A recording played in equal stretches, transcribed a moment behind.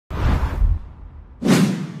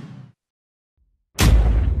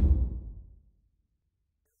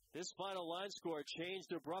This final line score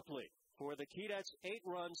changed abruptly. For the Keydets, 8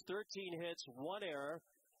 runs, 13 hits, 1 error.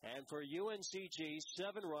 And for UNCG,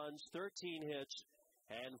 7 runs, 13 hits,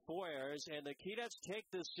 and 4 errors. And the Keydets take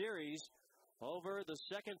the series over the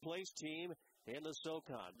second-place team in the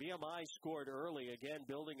SoCon. VMI scored early, again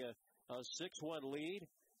building a 6-1 lead.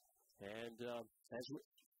 And as we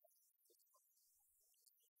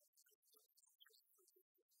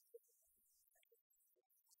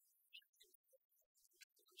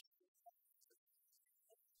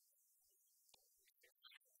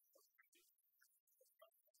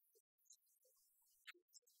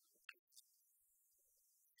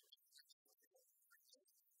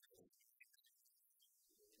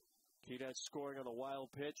Keydets scoring on a wild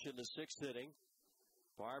pitch in the 6th inning.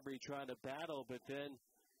 Barbary trying to battle, but then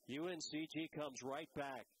UNCG comes right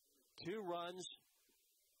back. 2 runs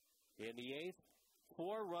in the 8th,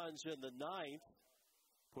 4 runs in the 9th,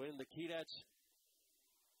 putting the Keydets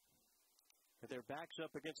with their backs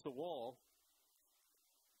up against the wall.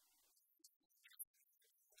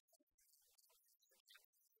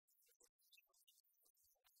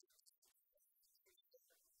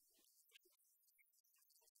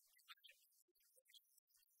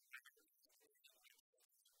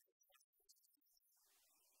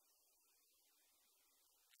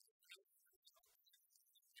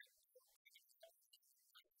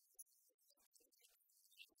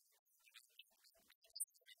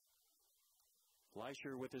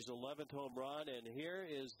 Fleischer with his 11th home run, and here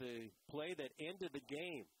is the play that ended the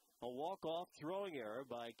game. A walk-off throwing error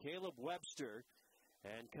by Caleb Webster,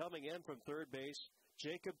 and coming in from third base,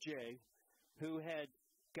 Jacob J., who had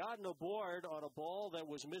gotten aboard on a ball that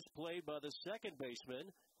was misplayed by the second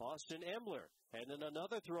baseman, Austin Embler. And then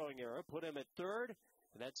another throwing error put him at third,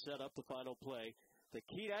 and that set up the final play. The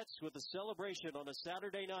Keydets with the celebration on a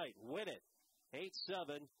Saturday night win it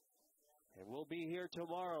 8-7, and we'll be here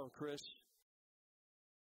tomorrow, Chris.